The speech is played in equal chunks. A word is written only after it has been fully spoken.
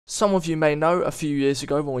Some of you may know a few years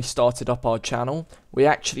ago when we started up our channel, we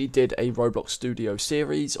actually did a Roblox Studio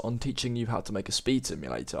series on teaching you how to make a speed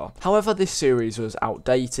simulator. However, this series was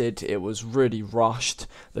outdated, it was really rushed,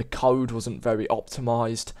 the code wasn't very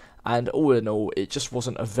optimized, and all in all, it just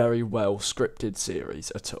wasn't a very well scripted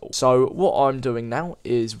series at all. So what I'm doing now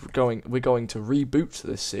is we're going to reboot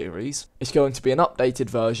this series. It's going to be an updated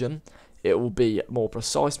version. It will be more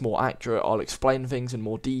precise, more accurate. I'll explain things in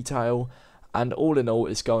more detail. And all in all,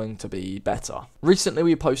 it's going to be better. Recently,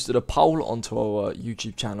 we posted a poll onto our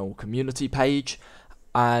YouTube channel community page,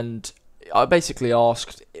 and I basically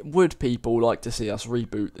asked, would people like to see us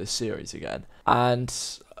reboot this series again? And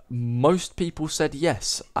most people said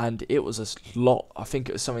yes, and it was a lot. I think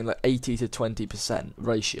it was something like 80 to 20%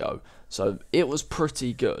 ratio. So it was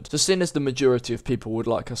pretty good. So seeing as the majority of people would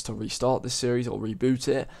like us to restart this series or reboot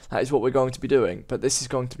it, that is what we're going to be doing. But this is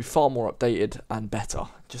going to be far more updated and better,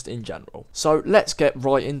 just in general. So let's get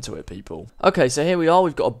right into it, people. Okay, so here we are.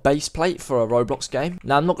 We've got a base plate for a Roblox game.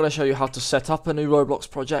 Now, I'm not going to show you how to set up a new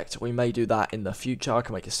Roblox project. We may do that in the future. I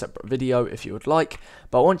can make a separate video if you would like.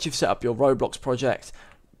 But once you've set up your Roblox project,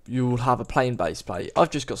 you will have a plain base plate. I've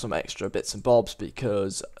just got some extra bits and bobs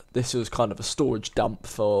because this was kind of a storage dump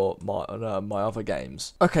for my other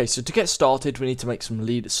games. Okay, so to get started, we need to make some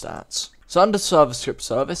leader stats. So under server script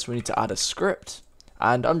service, we need to add a script,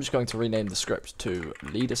 and I'm just going to rename the script to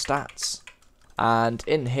Leaderstats. And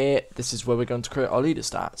in here, this is where we're going to create our leader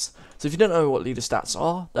stats. So if you don't know what leader stats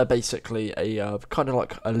are, they're basically a kind of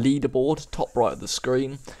like a leaderboard, top right of the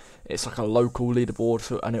screen. It's like a local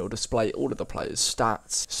leaderboard, and it will display all of the players'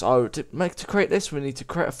 stats. So to create this, we need to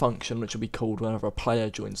create a function which will be called whenever a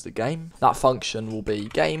player joins the game. That function will be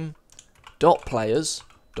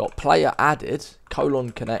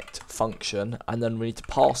game.players.playerAdded::connect function, and then we need to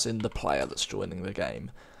pass in the player that's joining the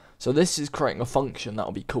game. So this is creating a function that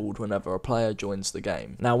will be called whenever a player joins the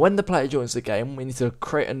game. Now, when the player joins the game, we need to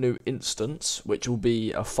create a new instance, which will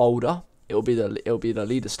be a folder. It'll be the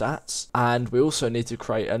leader stats, and we also need to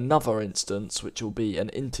create another instance which will be an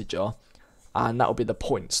integer, and that will be the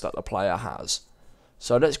points that the player has.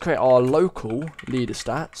 So let's create our local leader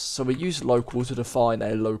stats. So we use local to define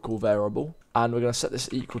a local variable, and we're going to set this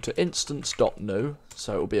equal to instance.new,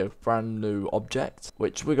 so it will be a brand new object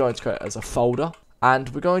which we're going to create as a folder, and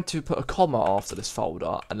we're going to put a comma after this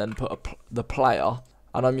folder and then put the player,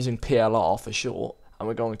 and I'm using PLR for short, and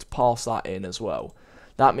we're going to pass that in as well.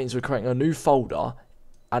 That means we're creating a new folder,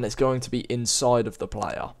 and it's going to be inside of the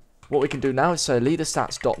player. What we can do now is say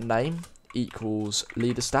leaderstats.name equals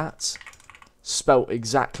leaderstats, spelt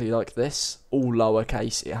exactly like this, all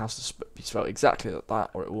lowercase. It has to be spelled exactly like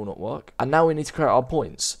that, or it will not work. And now we need to create our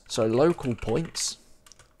points. So local points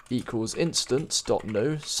equals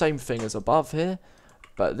instance.new, same thing as above here,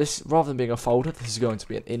 but this, rather than being a folder, this is going to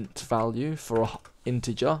be an int value for an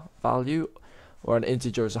integer value, or an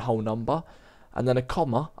integer as a whole number. And then a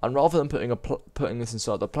comma, and rather than putting this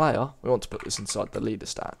inside the player, we want to put this inside the leader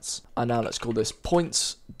stats. And now let's call this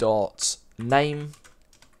points.name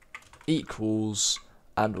equals,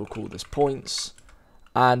 and we'll call this points.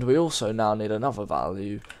 And we also now need another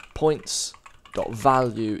value,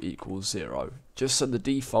 points.value equals 0, just so the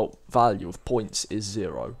default value of points is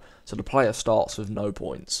 0. So the player starts with no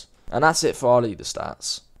points. And that's it for our leader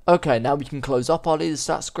stats. Okay, now we can close up our leader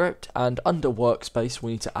stats script, and under workspace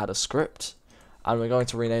we need to add a script. And we're going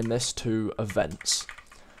to rename this to events.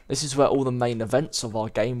 This is where all the main events of our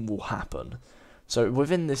game will happen. So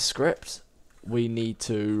within this script, we need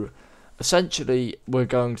to, essentially, we're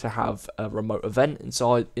going to have a remote event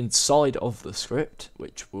inside of the script,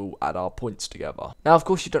 which will add our points together. Now, of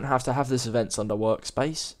course, you don't have to have this events under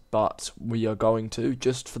workspace, but we are going to,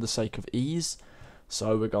 just for the sake of ease.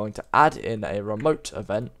 So we're going to add in a remote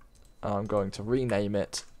event, and I'm going to rename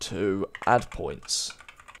it to add points.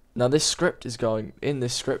 Now this script is in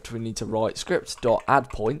this script we need to write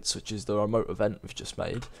script.addPoints, which is the remote event we've just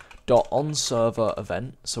made, .onServer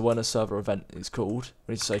event, so when a server event is called,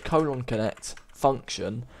 we need to say :connect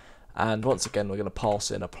function, and once again we're going to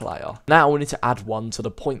pass in a player. Now we need to add one to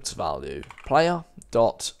the points value,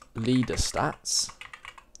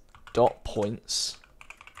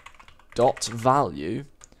 player.leaderstats.points.value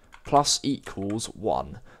plus equals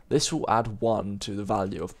 1. This will add 1 to the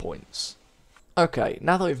value of points. Okay,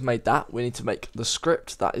 now that we've made that, we need to make the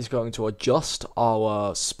script that is going to adjust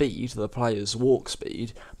our speed, the player's walk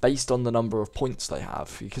speed, based on the number of points they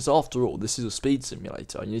have. Because after all, this is a speed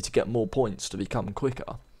simulator, and you need to get more points to become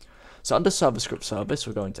quicker. So under server script service,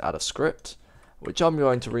 we're going to add a script, which I'm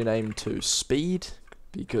going to rename to speed,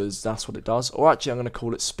 because that's what it does. Or actually, I'm going to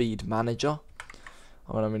call it speed manager.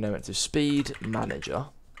 I'm going to rename it to speed manager.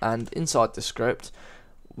 And inside the script,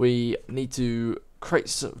 we need to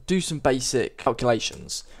do some basic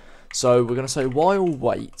calculations. So we're going to say while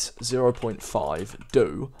wait 0.5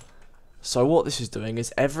 do. So what this is doing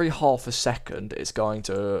is every half a second it's going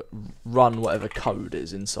to run whatever code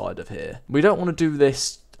is inside of here. We don't want to do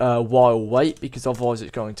this while wait, because otherwise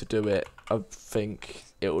it's going to do it, I think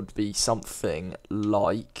it would be something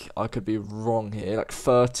like, I could be wrong here, like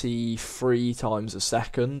 33 times a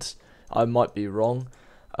second. I might be wrong.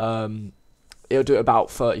 It'll do it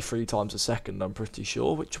about 33 times a second, I'm pretty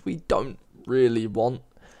sure, which we don't really want.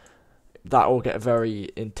 That will get very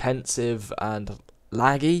intensive and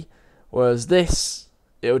laggy, whereas this,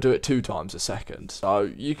 it'll do it 2 times a second.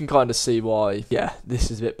 So you can kind of see why, yeah,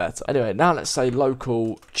 this is a bit better. Anyway, now let's say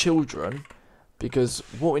local children, because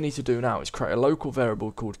what we need to do now is create a local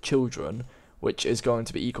variable called children, which is going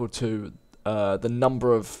to be equal to the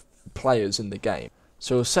number of players in the game.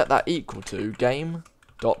 So we'll set that equal to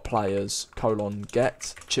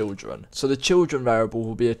game.players:get children. So the children variable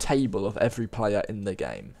will be a table of every player in the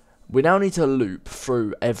game. We now need to loop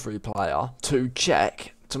through every player to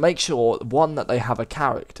check, to make sure, 1, that they have a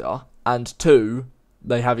character, and 2,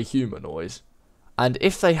 they have a humanoid. And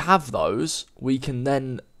if they have those, we can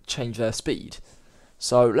then change their speed.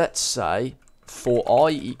 So let's say for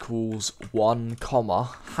I equals 1,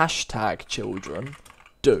 hashtag children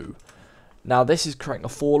do. Now this is creating a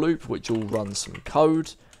for loop which will run some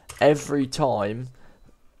code every time,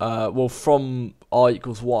 well, from I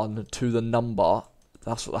equals 1 to the number.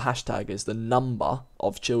 That's what the hashtag is, the number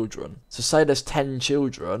of children. So say there's 10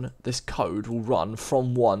 children, this code will run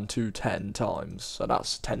from 1 to 10 times. So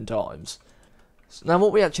that's 10 times. So now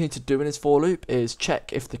what we actually need to do in this for loop is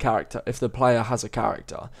check if the player has a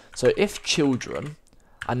character. So if children,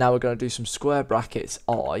 and now we're going to do some square brackets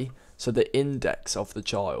I, so the index of the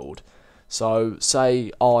child. So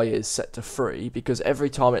say I is set to 3, because every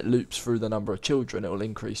time it loops through the number of children, it will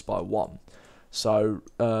increase by 1. So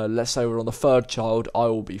let's say we're on the 3rd child, I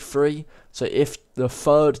will be 3. So if the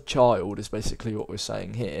 3rd child is basically what we're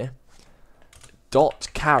saying here, dot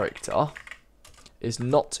character is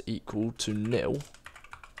not equal to nil,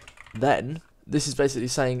 then this is basically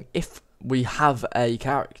saying if we have a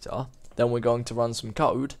character, then we're going to run some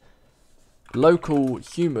code. Local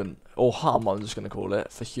human, or hum I'm just going to call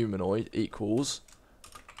it, for humanoid equals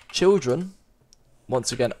children.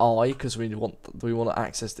 Once again, I, because we want to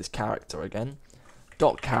access this character again.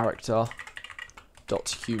 Dot character.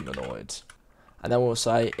 Dot humanoid, and then we'll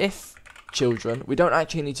say if children. We don't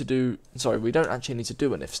actually need to do. Sorry, we don't actually need to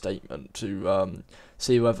do an if statement to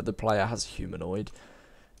see whether the player has a humanoid,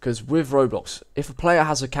 because with Roblox, if a player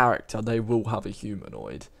has a character, they will have a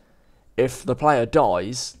humanoid. If the player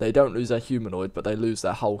dies, they don't lose their humanoid, but they lose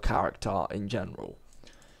their whole character in general.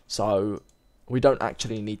 So we don't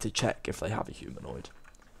actually need to check if they have a humanoid.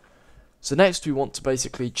 So next we want to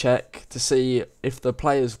basically check to see if the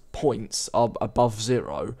player's points are above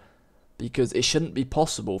 0, because it shouldn't be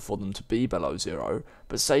possible for them to be below 0,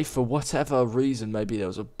 but say for whatever reason, maybe there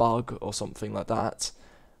was a bug or something like that,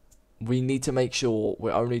 we need to make sure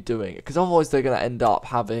we're only doing it, because otherwise they're going to end up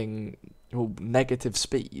having, well, negative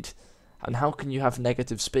speed. And how can you have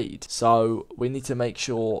negative speed? So we need to make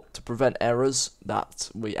sure, to prevent errors,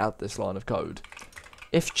 that we add this line of code.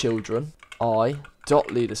 If children,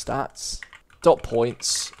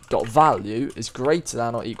 i.leaderstats.points.value is greater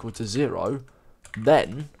than or equal to 0,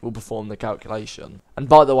 then we'll perform the calculation. And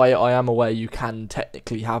by the way, I am aware you can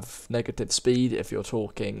technically have negative speed if you're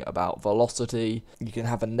talking about velocity. You can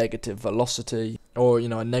have a negative velocity, or, you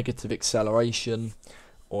know, a negative acceleration,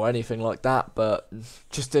 or anything like that, but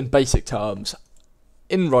just in basic terms,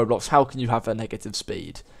 in Roblox, how can you have a negative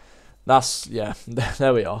speed? That's, yeah,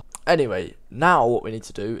 there we are. Anyway, now what we need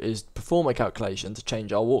to do is perform a calculation to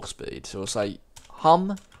change our walk speed. So we'll say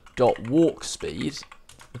hum.walkSpeed,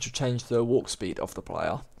 which will change the walk speed of the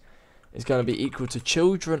player, is going to be equal to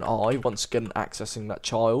children I, once again accessing that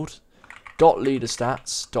child,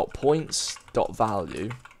 .leaderstats.points.value.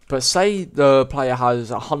 But say the player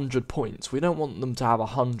has 100 points, we don't want them to have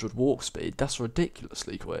 100 walk speed, that's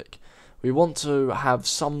ridiculously quick. We want to have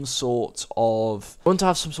some sort of,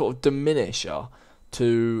 diminisher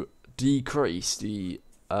to decrease the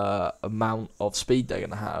amount of speed they're going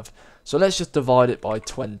to have. So let's just divide it by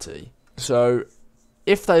 20. So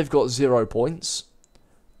if they've got 0 points,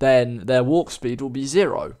 then their walk speed will be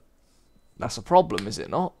 0. That's a problem, is it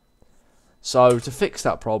not? So to fix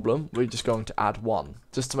that problem, we're just going to add 1,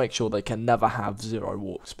 just to make sure they can never have 0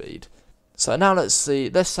 walk speed. So now let's say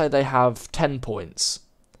they have 10 points.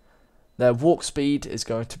 Their walk speed is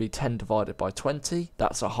going to be 10 divided by 20.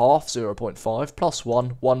 That's a half, 0.5, plus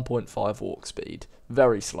 1, 1.5 walk speed.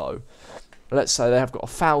 Very slow. Let's say they have got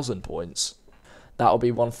 1,000 points. That'll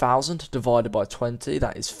be 1000 divided by 20,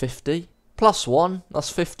 that is 50. Plus 1, that's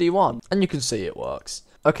 51. And you can see it works.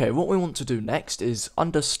 Okay, what we want to do next is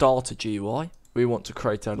under Starter GUI, we want to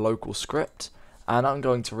create a local script. And I'm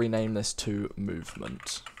going to rename this to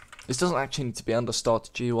Movement. This doesn't actually need to be under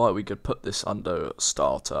Starter GUI, we could put this under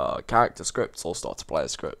Starter Character Scripts or Starter Player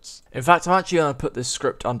Scripts. In fact, I'm actually going to put this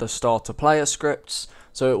script under Starter Player Scripts,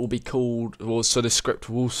 so it will be called, so this script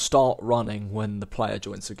will start running when the player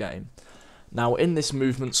joins the game. Now in this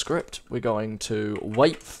movement script, we're going to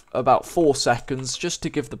wait about 4 seconds just to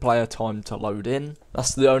give the player time to load in.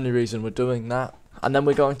 That's the only reason we're doing that. And then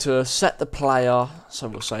we're going to set the player, so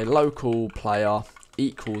we'll say local player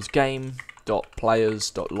equals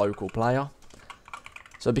game.players.local player.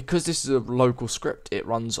 So because this is a local script, it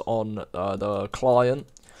runs on the client,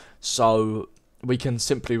 so we can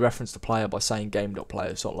simply reference the player by saying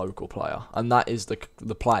game.players.local player, and that is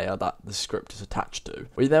the player that the script is attached to.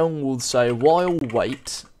 We then will say while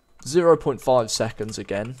wait 0.5 seconds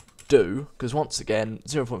again, because once again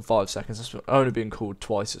 0.5 seconds, that's only being called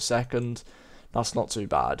twice a second, that's not too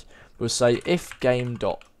bad. We'll say if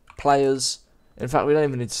game.players, in fact we don't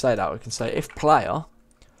even need to say that, we can say if player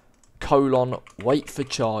wait for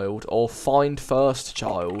child or find first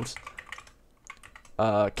child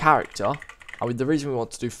character. I mean, the reason we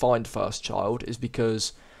want to do find first child is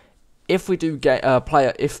because if we do get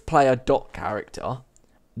player dot character,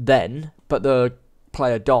 then but the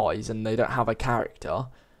player dies and they don't have a character,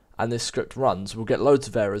 and this script runs, we'll get loads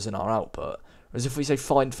of errors in our output. Whereas if we say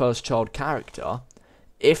find first child character,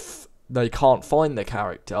 if they can't find the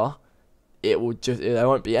character, there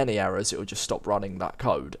won't be any errors. It will just stop running that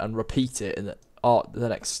code and repeat it in the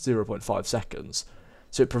next 0.5 seconds,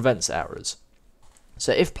 so it prevents errors.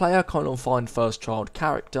 So if player find first child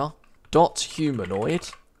character dot humanoid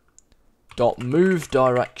dot move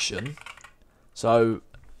direction, so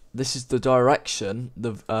this is the direction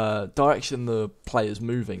the player's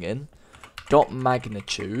moving in, dot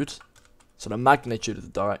magnitude, so the magnitude of the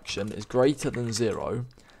direction is greater than 0,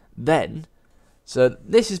 then, so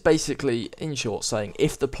this is basically in short saying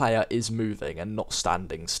if the player is moving and not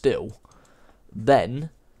standing still, then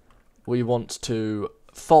we want to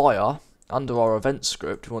fire. Under our event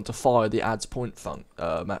script, we want to fire the adds point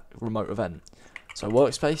remote event. So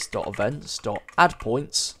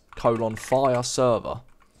workspace.events.addPoints : fire server.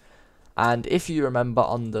 And if you remember,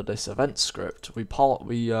 under this event script, we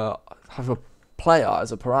have a player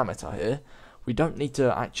as a parameter here. We don't need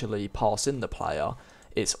to actually pass in the player.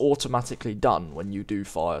 It's automatically done when you do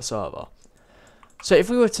fire server. So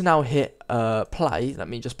if we were to now hit play, let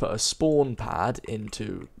me just put a spawn pad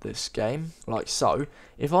into this game, like so.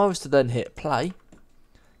 If I was to then hit play,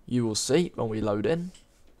 you will see when we load in,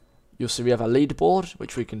 you'll see we have a leaderboard,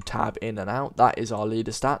 which we can tab in and out. That is our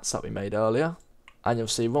leader stats that we made earlier. And you'll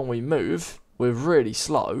see when we move, we're really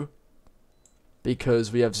slow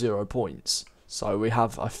because we have 0 points. So we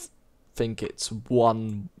have, I think it's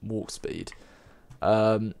 1 walk speed.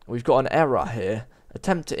 We've got an error here.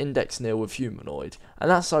 Attempt to index nil with humanoid, and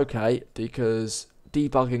that's okay because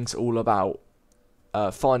debugging's all about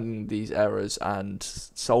finding these errors and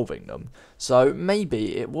solving them. So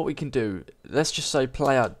maybe what we can do, let's just say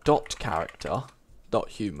player dot character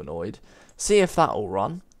dot humanoid, see if that will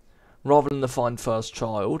run rather than the find first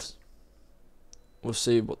child. We'll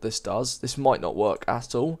see what this does. This might not work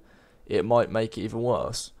at all. It might make it even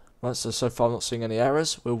worse. Right, so far I'm not seeing any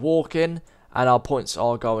errors. We're walking and our points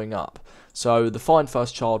are going up. So the find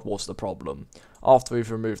first child was the problem. After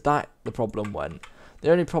we've removed that, the problem went. The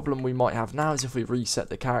only problem we might have now is if we reset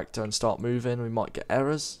the character and start moving, we might get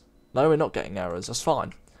errors. No, we're not getting errors, that's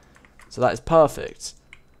fine. So that is perfect.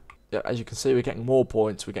 Yeah, as you can see, we're getting more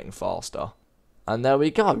points, we're getting faster. And there we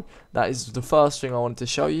go. That is the first thing I wanted to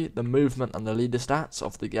show you, the movement and the leader stats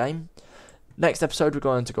of the game. Next episode, we're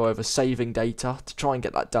going to go over saving data to try and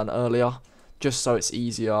get that done earlier, just so it's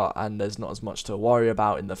easier and there's not as much to worry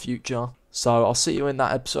about in the future. So I'll see you in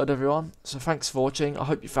that episode, everyone. So thanks for watching. I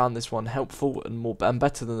hope you found this one helpful and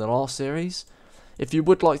better than the last series. If you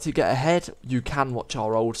would like to get ahead, you can watch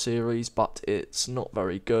our old series, but it's not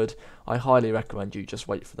very good. I highly recommend you just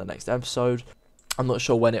wait for the next episode. I'm not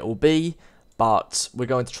sure when it will be, but we're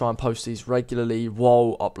going to try and post these regularly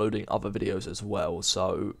while uploading other videos as well.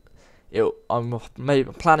 So I'm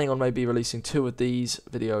planning on maybe releasing 2 of these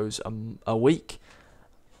videos a week,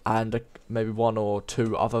 and maybe 1 or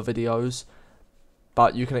 2 other videos,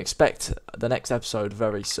 but you can expect the next episode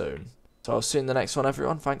very soon. So I'll see you in the next one,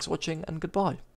 everyone. Thanks for watching and goodbye.